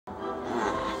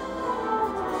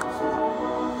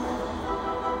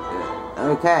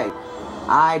Okay,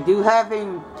 I do have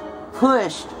him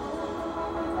pushed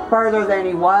further than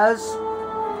he was.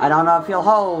 I don't know if he'll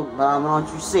hold, but I'm going to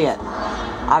let you see it.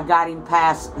 I got him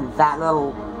past that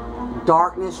little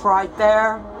darkness right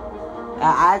there.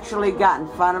 I actually got in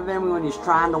front of him when he was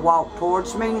trying to walk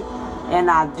towards me,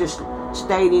 and I just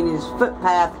stayed in his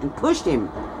footpath and pushed him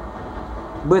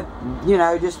with, you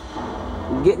know, just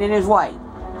getting in his way.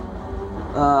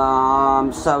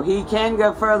 So he can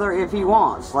go further if he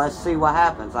wants. Let's see what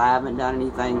happens. I haven't done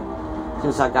anything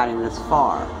since I got him this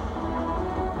far.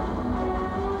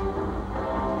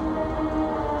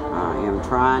 I am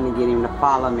trying to get him to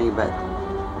follow me, but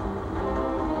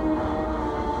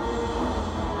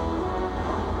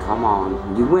come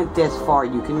on, you went this far,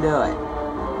 you can do it.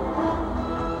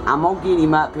 I'm gonna get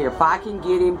him up here. If I can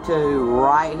get him to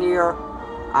right here,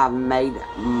 I've made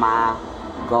my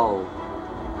goal.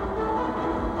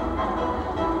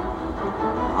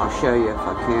 I'll show you if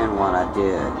I can what I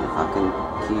did. If I can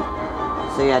keep...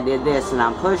 See, I did this and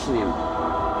I'm pushing him. If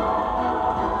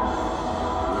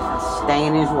I stay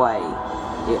in his way,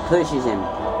 it pushes him.